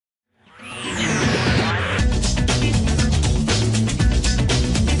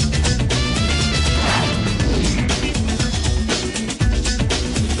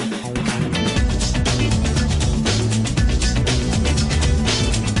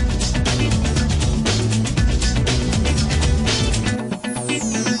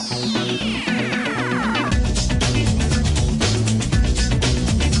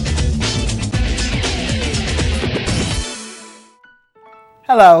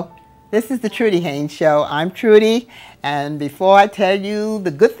Hello, this is the Trudy Haynes Show. I'm Trudy, and before I tell you the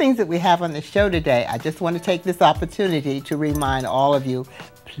good things that we have on the show today, I just want to take this opportunity to remind all of you,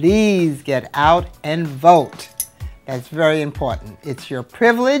 please get out and vote. That's very important. It's your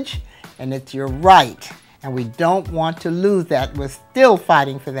privilege and it's your right, and we don't want to lose that. We're still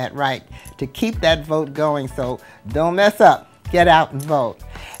fighting for that right to keep that vote going, so don't mess up. Get out and vote.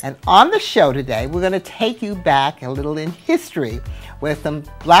 And on the show today, we're going to take you back a little in history where some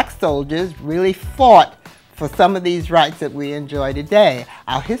black soldiers really fought for some of these rights that we enjoy today.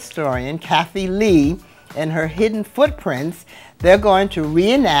 Our historian, Kathy Lee, and her Hidden Footprints, they're going to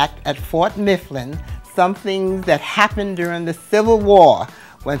reenact at Fort Mifflin some things that happened during the Civil War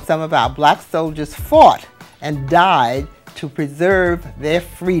when some of our black soldiers fought and died to preserve their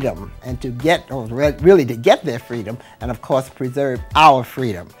freedom and to get, or really to get their freedom, and of course preserve our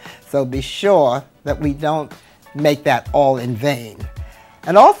freedom. So be sure that we don't make that all in vain.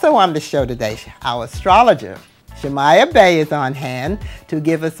 And also on the show today, our astrologer, Shemaya Bay, is on hand to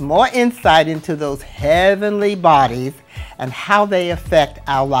give us more insight into those heavenly bodies and how they affect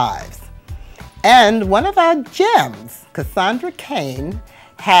our lives. And one of our gems, Cassandra Kane,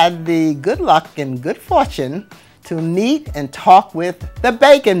 had the good luck and good fortune to meet and talk with the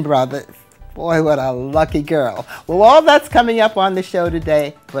Bacon Brothers. Boy, what a lucky girl. Well, all that's coming up on the show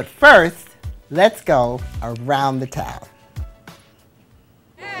today, but first, let's go around the town.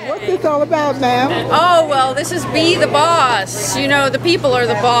 What's this all about, ma'am? Oh, well, this is Be the Boss. You know, the people are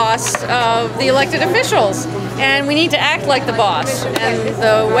the boss of the elected officials, and we need to act like the boss. And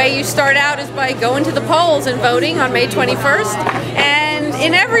the way you start out is by going to the polls and voting on May 21st. And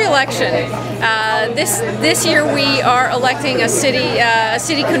in every election, this year we are electing a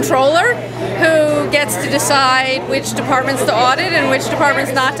city controller who gets to decide which departments to audit and which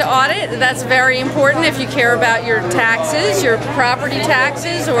departments not to audit. That's very important if you care about your taxes, your property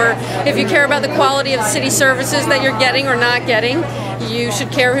taxes, or if you care about the quality of city services that you're getting or not getting. You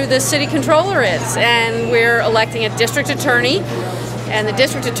should care who the city controller is. And we're electing a district attorney, and the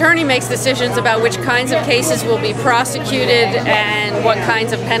district attorney makes decisions about which kinds of cases will be prosecuted and what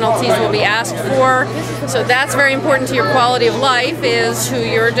kinds of penalties will be asked for. So that's very important to your quality of life, is who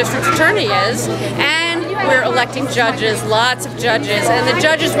your district attorney is. And we're electing judges, lots of judges, and the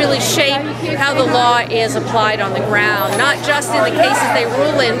judges really shape how the law is applied on the ground, not just in the cases they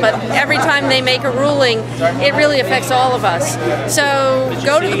rule in, but every time they make a ruling, it really affects all of us. So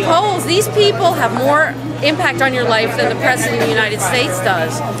go to the polls. These people have more impact on your life than the President of the United States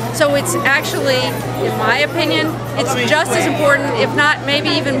does. So it's actually, in my opinion, it's just as important, if not maybe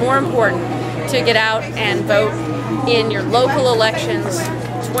even more important, to get out and vote in your local elections.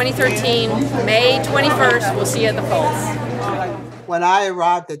 2013, May 21st, we'll see you at the polls. When I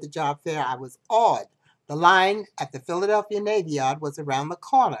arrived at the job fair, I was awed. The line at the Philadelphia Navy Yard was around the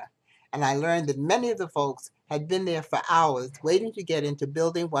corner, and I learned that many of the folks had been there for hours waiting to get into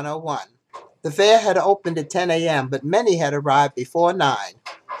Building 101. The fair had opened at 10 a.m., but many had arrived before 9,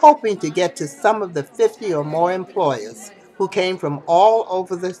 hoping to get to some of the 50 or more employers who came from all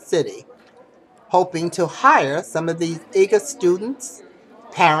over the city, hoping to hire some of these eager students,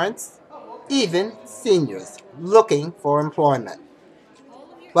 parents, even seniors looking for employment.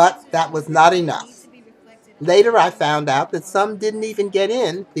 But that was not enough. Later I found out that some didn't even get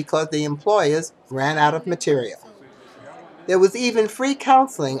in because the employers ran out of material. There was even free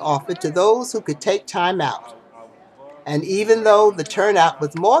counseling offered to those who could take time out. And even though the turnout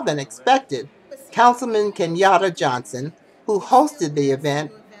was more than expected, Councilman Kenyatta Johnson, who hosted the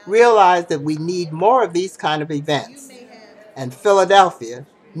event, realized that we need more of these kind of events, and Philadelphia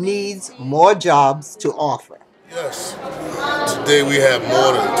needs more jobs to offer. Yes. Today we have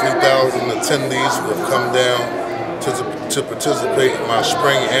more than 3,000 attendees who have come down to participate in my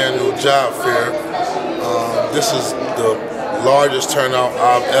spring annual job fair. This is the largest turnout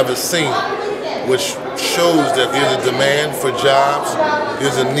I've ever seen, which shows that there's a demand for jobs,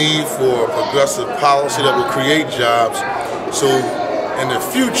 there's a need for a progressive policy that will create jobs. So in the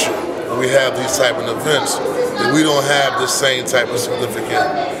future, when we have these type of events, that we don't have the same type of significant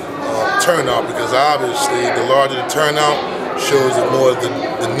turnout, because obviously the larger the turnout shows the more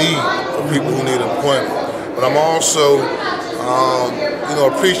the need for people who need employment. But I'm also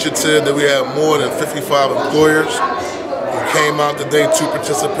appreciative that we have more than 55 employers who came out today to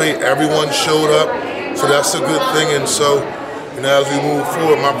participate. Everyone showed up, so that's a good thing. And so, as we move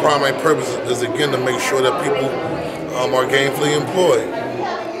forward, my primary purpose is again to make sure that people are gainfully employed.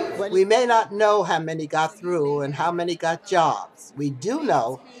 We may not know how many got through and how many got jobs. We do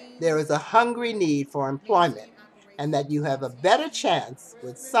know there is a hungry need for employment, and that you have a better chance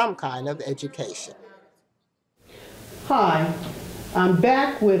with some kind of education. Hi, I'm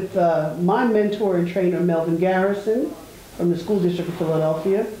back with my mentor and trainer, Melvin Garrison, from the School District of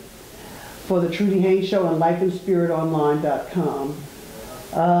Philadelphia, for the Trudy Haynes Show on lifeandspiritonline.com.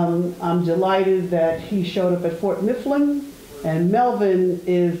 I'm delighted that he showed up at Fort Mifflin, and Melvin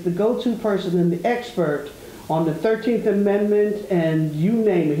is the go-to person and the expert on the 13th Amendment, and you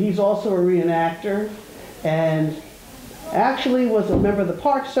name it. He's also a reenactor, and actually was a member of the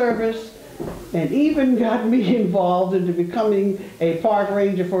Park Service, and even got me involved into becoming a park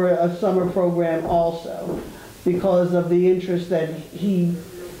ranger for a summer program also, because of the interest that he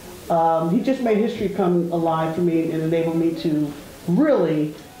just made history come alive for me and enabled me to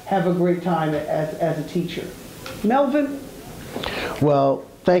really have a great time as a teacher. Melvin? Well,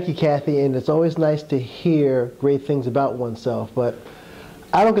 thank you, Kathy, and it's always nice to hear great things about oneself, but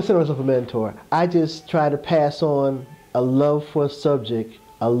I don't consider myself a mentor. I just try to pass on a love for a subject,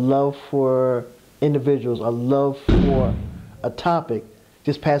 a love for individuals, a love for a topic,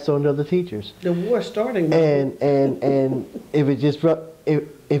 just pass on to other teachers. The war's starting. And if it just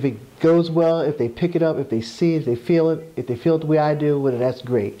if it goes well, if they pick it up, if they see it, if they feel it the way I do, well, that's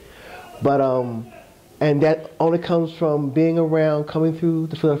great. But and that only comes from being around, coming through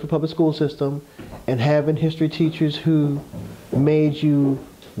the Philadelphia public school system, and having history teachers who made you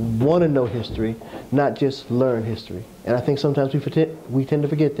want to know history, not just learn history. And I think sometimes we tend to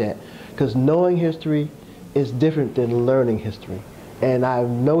forget that, because knowing history is different than learning history. And I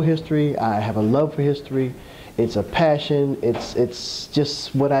know history, I have a love for history, it's a passion, it's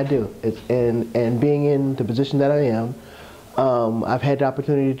just what I do. And being in the position that I am, I've had the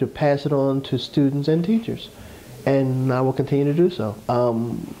opportunity to pass it on to students and teachers, and I will continue to do so,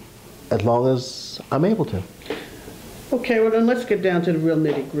 as long as I'm able to. Okay, well then let's get down to the real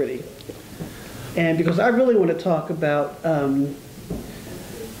nitty-gritty. And because I really want to talk about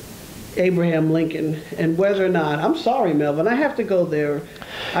Abraham Lincoln and whether or not, I'm sorry, Melvin, I have to go there.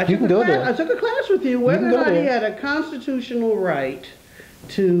 I took a class with you, whether or not he had a constitutional right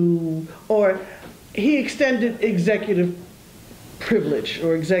to, or he extended executive privilege,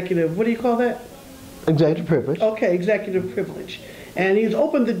 or executive, what do you call that? Executive privilege. Okay, executive privilege. And he's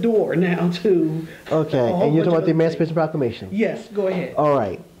opened the door now to okay, and you're talking about the Emancipation Proclamation? Yes, go ahead. All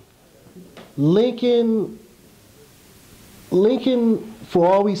right. Lincoln, for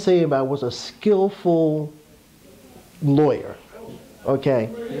all we say about, was a skillful lawyer, okay?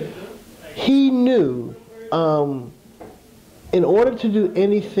 He knew in order to do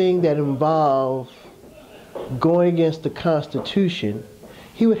anything that involved going against the Constitution,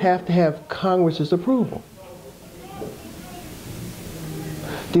 he would have to have Congress's approval.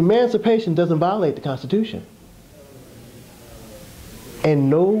 The Emancipation doesn't violate the Constitution in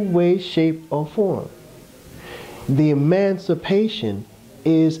no way, shape, or form. The Emancipation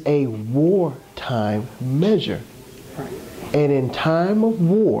is a wartime measure. And in time of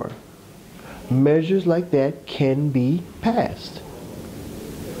war, measures like that can be passed.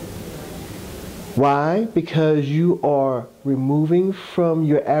 Why? Because you are removing from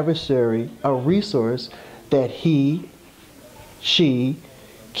your adversary a resource that he, she,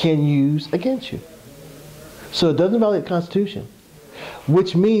 can use against you. So it doesn't violate the Constitution,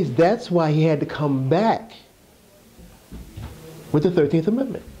 which means that's why he had to come back with the 13th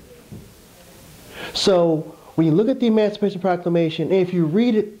Amendment. So when you look at the Emancipation Proclamation, if you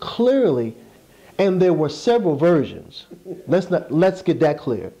read it clearly, and there were several versions, let's get that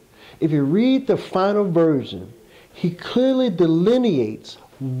clear. If you read the final version, he clearly delineates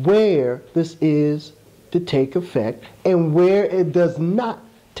where this is to take effect and where it does not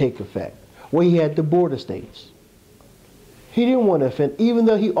take effect, where he had the border states. He didn't want to offend, even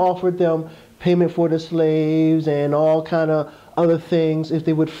though he offered them payment for the slaves and all kind of other things if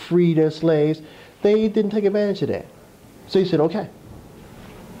they would free their slaves. They didn't take advantage of that. So he said, okay.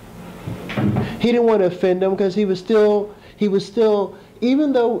 He didn't want to offend them because he was still,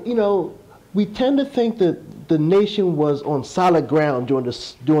 even though, you know, we tend to think that the nation was on solid ground during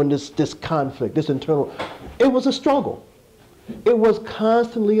this conflict, this internal, it was a struggle. It was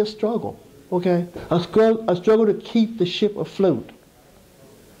constantly a struggle, okay? A struggle to keep the ship afloat.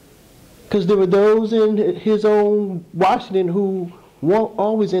 Because there were those in his own Washington who weren't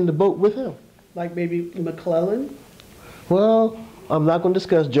always in the boat with him. Like maybe McClellan? Well, I'm not going to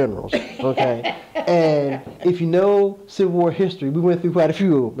discuss generals, okay? And if you know Civil War history, we went through quite a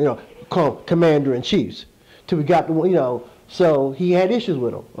few, you know, called commander-in-chiefs, till we got the, you know, so he had issues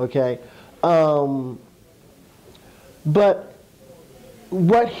with them, okay? But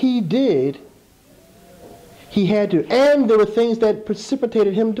what he did, he had to, and there were things that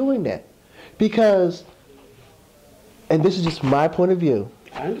precipitated him doing that. Because, and this is just my point of view,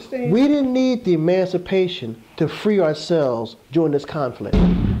 I understand. We didn't need the emancipation to free ourselves during this conflict.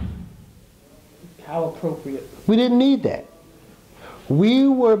 How appropriate. We didn't need that. We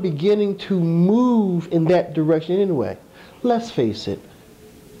were beginning to move in that direction anyway. Let's face it.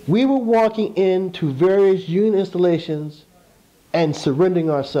 We were walking into various Union installations and surrendering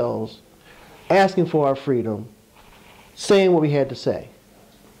ourselves, asking for our freedom, saying what we had to say.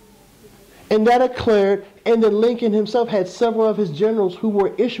 And that occurred, and then Lincoln himself had several of his generals who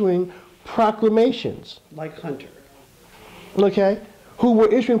were issuing proclamations. Like Hunter. Okay? Who were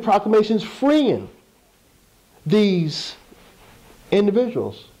issuing proclamations freeing these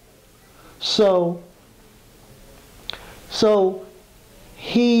individuals. So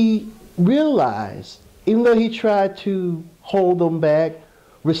he realized, even though he tried to hold them back,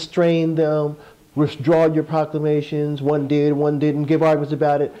 restrain them, withdraw your proclamations, one did, one didn't, give arguments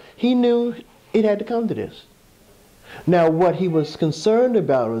about it, he knew it had to come to this. Now, what he was concerned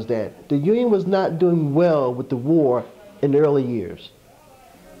about was that the Union was not doing well with the war in the early years.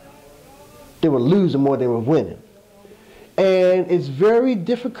 They were losing more than they were winning. And it's very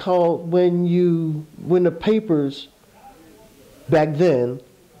difficult when the papers back then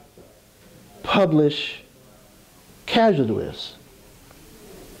publish casualty lists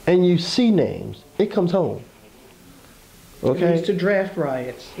and you see names, it comes home. Okay? It leads to draft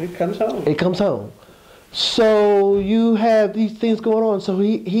riots. It comes home. It comes home. So you have these things going on. So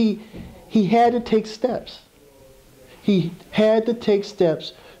he had to take steps. He had to take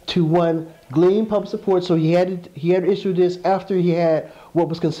steps to, one, glean public support. So he had to issue this after he had what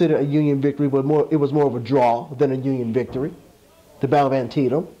was considered a Union victory, but it was more of a draw than a Union victory, the Battle of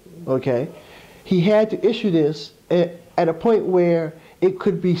Antietam. Okay, he had to issue this at a point where it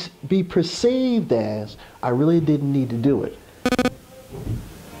could be perceived as, I really didn't need to do it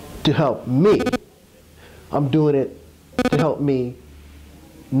to help me. I'm doing it to help me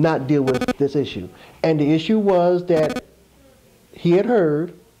not deal with this issue. And the issue was that he had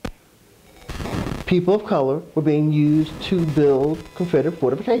heard people of color were being used to build Confederate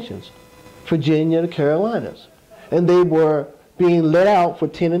fortifications, Virginia, the Carolinas. And they were being let out for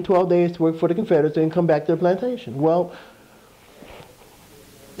 10 and 12 days to work for the Confederates and come back to the plantation. Well,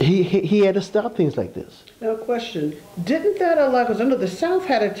 he had to stop things like this. Now, question, didn't that allow, because I know the South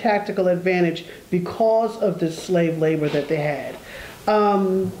had a tactical advantage because of the slave labor that they had.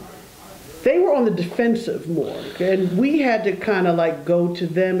 They were on the defensive more, and we had to kind of like go to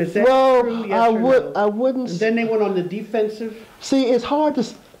them. Is that true? Yes I wouldn't. And then they went on the defensive. See, it's hard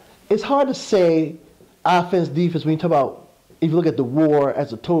to say offense, defense when you talk about, if you look at the war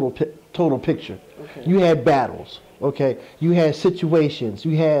as a total picture. Okay. You had battles, okay? You had situations.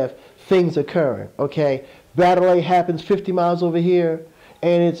 You have things occurring, okay? Battle A happens 50 miles over here,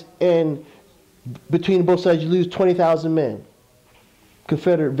 and between both sides you lose 20,000 men.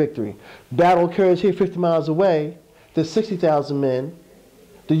 Confederate victory. Battle occurs here 50 miles away. There's 60,000 men.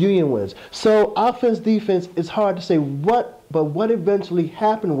 The Union wins. So offense, defense, it's hard to say but what eventually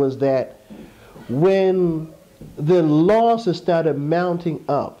happened was that when the losses started mounting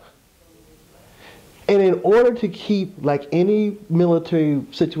up, and in order to keep, like any military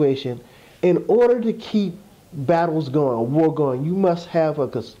situation, in order to keep battles going, a war going, you must have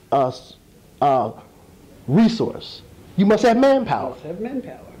a resource. You must have manpower. Must have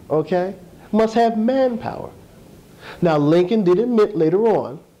manpower. Okay? Must have manpower. Now, Lincoln did admit later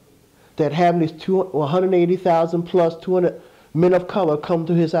on that having these 180,000 plus 200 men of color come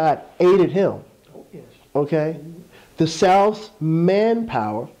to his side aided him. Oh, yes. Okay? The South's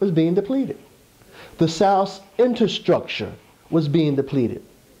manpower was being depleted. The South's infrastructure was being depleted.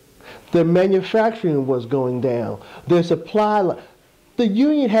 The manufacturing was going down. Their supply, the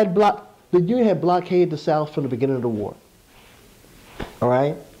Union had blockaded the South from the beginning of the war. All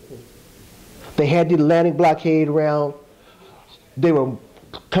right? They had the Atlantic blockade around. They were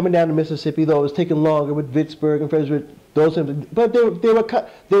coming down the Mississippi, though it was taking longer with Vicksburg and Fredericksburg, those things, but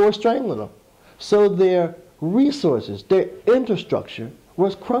they were strangling them. So their resources, their infrastructure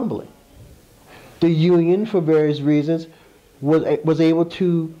was crumbling. The Union, for various reasons, was able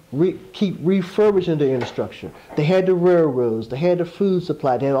to keep refurbishing their infrastructure. They had the railroads, they had the food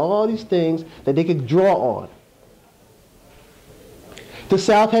supply, they had all these things that they could draw on. The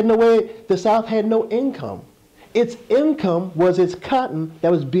South had no income. Its income was its cotton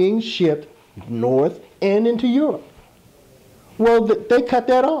that was being shipped north and into Europe. Well, they cut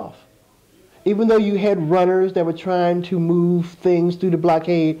that off. Even though you had runners that were trying to move things through the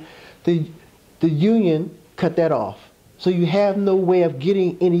blockade, the Union cut that off. So you have no way of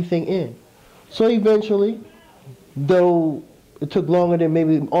getting anything in. So eventually, though it took longer than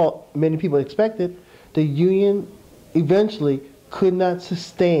maybe many people expected, the Union eventually could not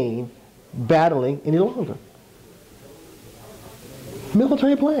sustain battling any longer.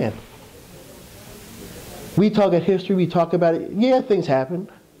 Military plan. We talk at history, we talk about it. Yeah, things happen.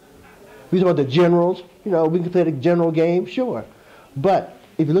 We talk about the generals. You know, we can play the general game, sure. But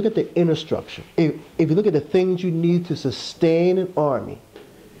if you look at the inner structure, if you look at the things you need to sustain an army,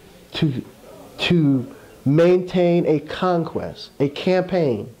 to maintain a conquest, a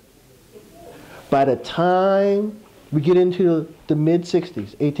campaign, by the time we get into the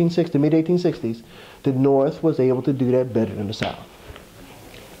mid-60s, mid-1860s, the North was able to do that better than the South.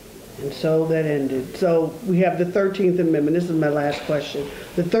 And so that ended. So we have the 13th Amendment. This is my last question.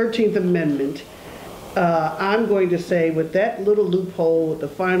 The 13th Amendment, I'm going to say with that little loophole, with the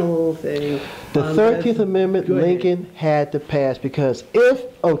final little thing. The 13th Amendment, Lincoln had to pass because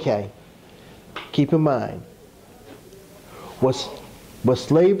keep in mind, was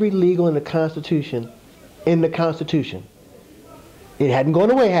slavery legal in the Constitution? In the Constitution. It hadn't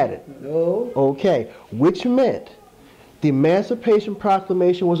gone away, had it? No. Okay, which meant the Emancipation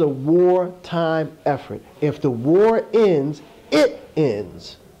Proclamation was a wartime effort. If the war ends, it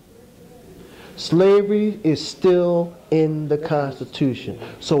ends. Slavery is still in the Constitution.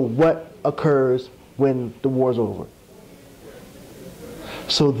 So what occurs when the war's over?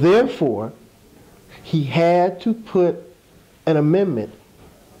 So therefore, he had to put an amendment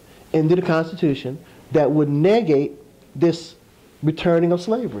into the Constitution that would negate this returning of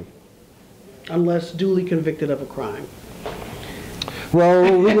slavery. Unless duly convicted of a crime.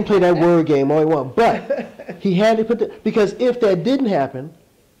 Well, we can play that word game all we want, but he had to put because if that didn't happen,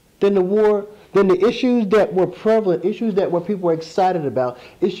 then the issues that were prevalent, issues that people were excited about,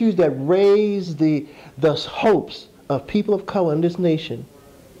 issues that raised the hopes of people of color in this nation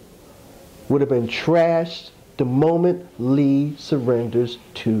would have been trashed the moment Lee surrenders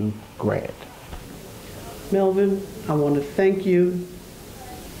to Grant. Melvin, I want to thank you.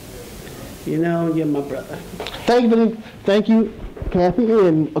 You know, you're my brother. Thank you, Kathy,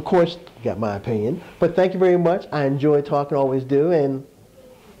 and of course, you got my opinion, but thank you very much. I enjoy talking, always do, and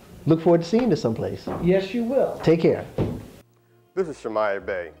look forward to seeing you someplace. Yes, you will. Take care. This is Shemaiah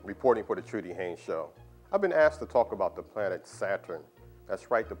Bay, reporting for the Trudy Haynes Show. I've been asked to talk about the planet Saturn. That's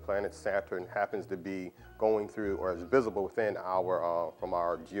right, the planet Saturn happens to be going through, or is visible within our, from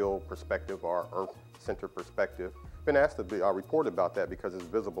our geo perspective, our Earth-centered perspective. Been asked to report about that because it's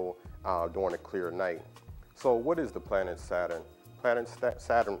visible during a clear night. So what is the planet Saturn? Planet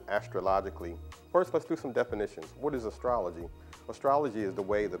Saturn astrologically. First, let's do some definitions. What is astrology? Astrology is the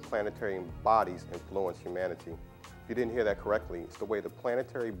way the planetary bodies influence humanity. If you didn't hear that correctly, it's the way the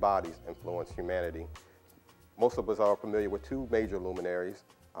planetary bodies influence humanity. Most of us are familiar with two major luminaries.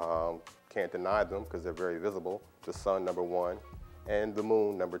 Can't deny them because they're very visible. The sun, number one, and the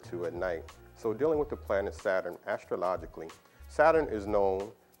moon, number two at night. So dealing with the planet Saturn astrologically, Saturn is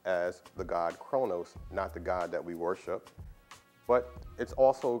known as the god Kronos, not the god that we worship. But it's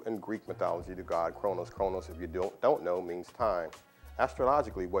also in Greek mythology, the god Kronos. Kronos, if you don't know, means time.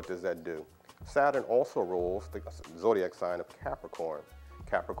 Astrologically, what does that do? Saturn also rules the zodiac sign of Capricorn.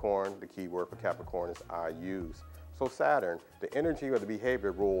 Capricorn, the key word for Capricorn is I use. So Saturn, the energy or the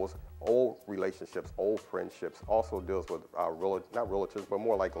behavior rules old relationships, old friendships, also deals with, not relatives, but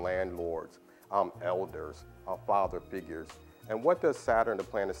more like landlords, elders, father figures. And what does Saturn, the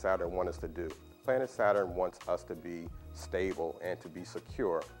planet Saturn, want us to do? Planet Saturn wants us to be stable and to be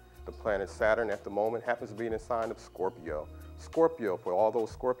secure. The planet Saturn at the moment happens to be in the sign of Scorpio. Scorpio, for all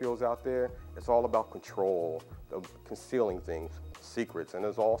those Scorpios out there, it's all about control, concealing things, secrets, and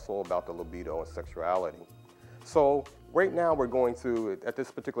it's also about the libido and sexuality. So right now we're going through, at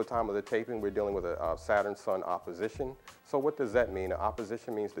this particular time of the taping, we're dealing with a Saturn-Sun opposition. So what does that mean? An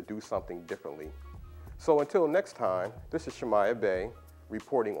opposition means to do something differently. So until next time, this is Shemaiah Bay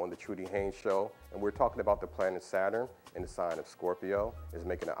reporting on the Trudy Haynes Show, and we're talking about the planet Saturn in the sign of Scorpio is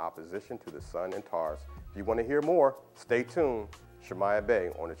making an opposition to the Sun and Taurus. If you want to hear more, stay tuned. Shemaiah Bay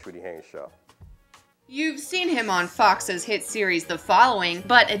on the Trudy Haynes Show. You've seen him on Fox's hit series The Following,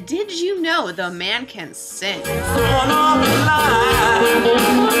 but did you know the man can sing?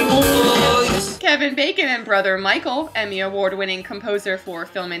 Kevin Bacon and brother Michael, Emmy Award-winning composer for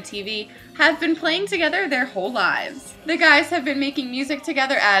film and TV, have been playing together their whole lives. The guys have been making music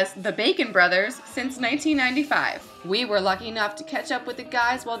together as the Bacon Brothers since 1995. We were lucky enough to catch up with the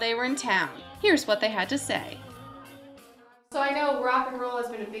guys while they were in town. Here's what they had to say. So I know rock and roll has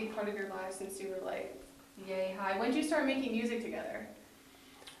been a big part of your life since you were like yay high. When did you start making music together?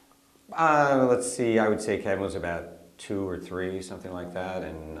 Let's see, I would say Kevin was about 2 or 3, something like that,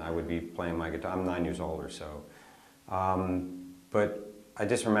 and I would be playing my guitar. I'm 9 years old or so. But I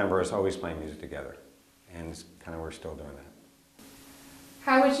just remember us always playing music together, and it's kind of we're still doing that.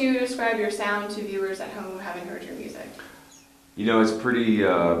 How would you describe your sound to viewers at home who haven't heard your music? You know, it's pretty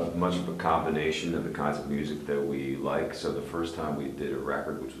much of a combination of the kinds of music that we like. So the first time we did a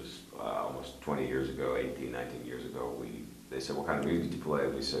record, which was almost 20 years ago, 18, 19 years ago, they said, what kind of music do you play?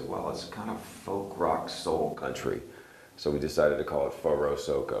 We said, well, it's kind of folk, rock, soul, country. So we decided to call it Foro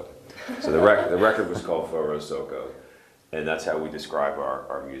Soco. So the record was called Foro Soco. And that's how we describe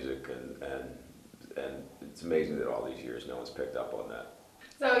our music. And it's amazing that all these years no one's picked up on that.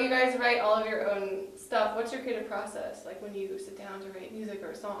 So you guys write all of your own stuff. What's your creative process, like when you sit down to write music or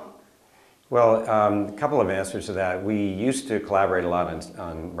a song? Well, a couple of answers to that. We used to collaborate a lot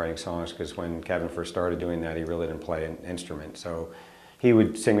on writing songs because when Kevin first started doing that, he really didn't play an instrument. So he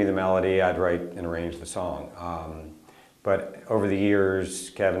would sing me the melody, I'd write and arrange the song. But over the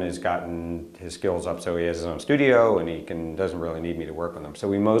years, Kevin has gotten his skills up so he has his own studio and he doesn't really need me to work with him. So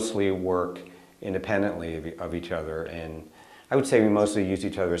we mostly work independently of each other, and I would say we mostly use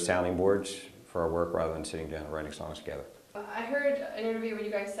each other as sounding boards for our work rather than sitting down and writing songs together. I heard an interview where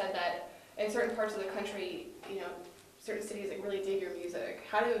you guys said that in certain parts of the country, you know, certain cities that really dig your music.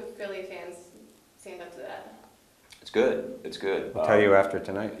 How do Philly fans stand up to that? It's good. It's good. I'll tell you after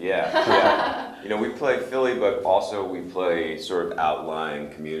tonight. Yeah. You know, we play Philly, but also we play sort of outlying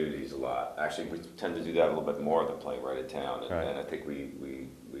communities a lot. Actually, we tend to do that a little bit more than playing right in town, and, right. and I think we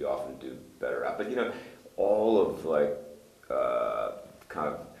often do better out. But you know, all of like kind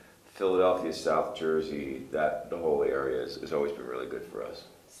of Philadelphia, South Jersey, the whole area has always been really good for us.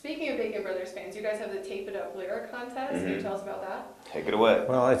 Speaking of Bacon Brothers fans, you guys have the Tape It Up lyric contest. Can you tell us about that? Take it away.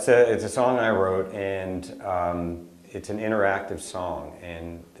 Well, it's a song I wrote, and it's an interactive song,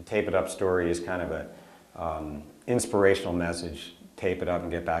 and the Tape It Up story is kind of a inspirational message. Tape it up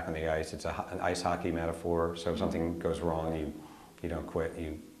and get back on the ice. It's an ice hockey metaphor, so if something goes wrong, you don't quit,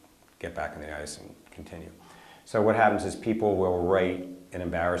 you get back on the ice and continue. So what happens is people will write an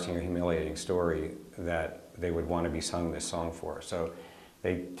embarrassing or humiliating story that they would want to be sung this song for. So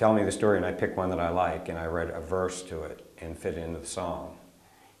they tell me the story and I pick one that I like and I write a verse to it and fit it into the song.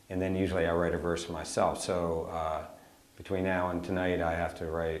 And then usually I write a verse for myself. So between now and tonight I have to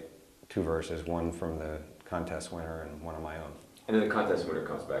write 2 verses, one from the contest winner and one of my own. And then the contest winner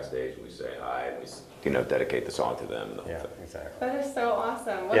comes backstage and we say hi and we dedicate the song to them. And yeah, exactly. That is so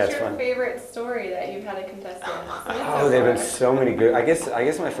awesome. What's your favorite story that you've had a contestant? Oh, there have been so many good. I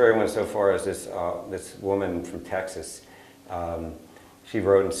guess my favorite one so far is this woman from Texas. She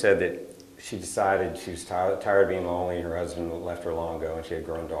wrote and said that she decided she was tired of being lonely. Her husband left her long ago and she had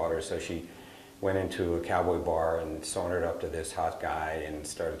grown daughters, so she went into a cowboy bar and sauntered up to this hot guy and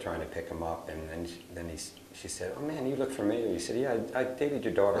started trying to pick him up. And then she said, "Oh man, you look familiar." He said, "Yeah, I dated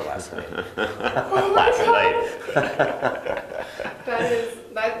your daughter last night." Last night.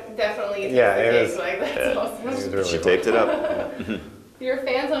 That definitely is the case. Like, that's awesome. Really she taped it up. Your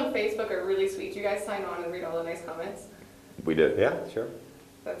fans on Facebook are really sweet. Do you guys sign on and read all the nice comments? We did. Yeah, sure.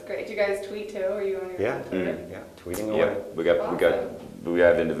 That's great. Do you guys tweet too? Are you on your Twitter? Yeah, tweeting away. Yeah, we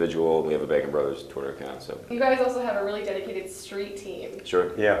have individual. We have a Bacon Brothers Twitter account. So you guys also have a really dedicated street team.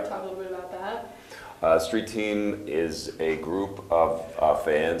 Sure. Yeah. Talk a little bit about that. Street Team is a group of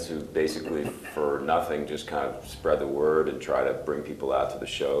fans who basically, for nothing, just kind of spread the word and try to bring people out to the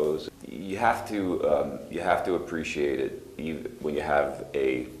shows. You have to appreciate it when you have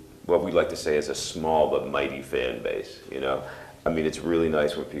what we like to say is a small but mighty fan base. You know, I mean, it's really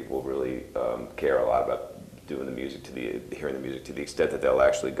nice when people really care a lot about doing the music hearing the music to the extent that they'll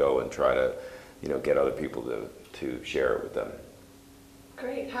actually go and try to, get other people to share it with them.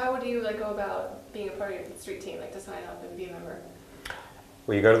 Great. How would you go about being a part of the street team, to sign up and be a member?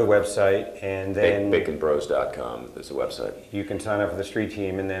 Well, you go to the website and then baconbros.com is the website. You can sign up for the street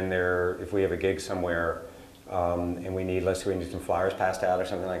team, and then if we have a gig somewhere and we need some flyers passed out or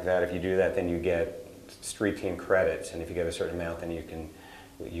something like that, if you do that, then you get street team credits, and if you get a certain amount, then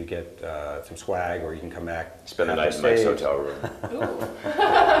you get some swag, or you can come back. Spend the night in Mike's hotel room.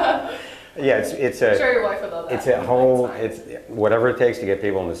 Ooh. Yeah, it's a. I'm sure your wife would love that. It's a whole. It's whatever it takes to get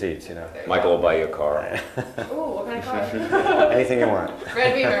people in the seats. Michael will buy you a car. Ooh, what kind of car? Anything you want.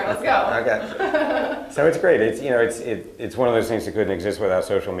 Red Beamer. Let's go. Okay. So it's great. It's one of those things that couldn't exist without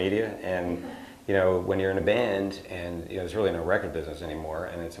social media, and when you're in a band and there's really no record business anymore,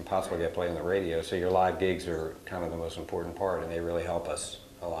 and it's impossible to get played on the radio. So your live gigs are kind of the most important part, and they really help us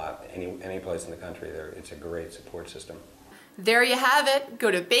a lot. Any place in the country, it's a great support system. There you have it.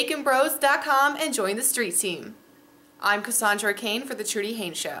 Go to baconbros.com and join the street team. I'm Cassandra Kane for The Trudy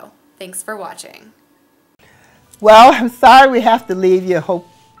Haynes Show. Thanks for watching. Well, I'm sorry we have to leave you. Hope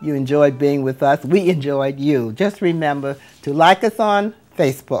you enjoyed being with us. We enjoyed you. Just remember to like us on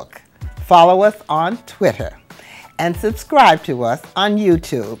Facebook, follow us on Twitter, and subscribe to us on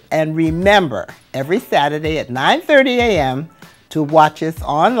YouTube. And remember, every Saturday at 9:30 a.m. to watch us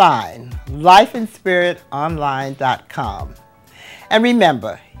online, lifeandspiritonline.com. And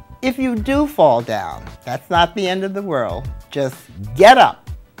remember, if you do fall down, that's not the end of the world. Just get up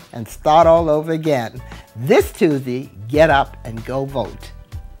and start all over again. This Tuesday, get up and go vote.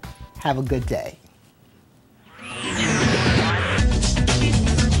 Have a good day.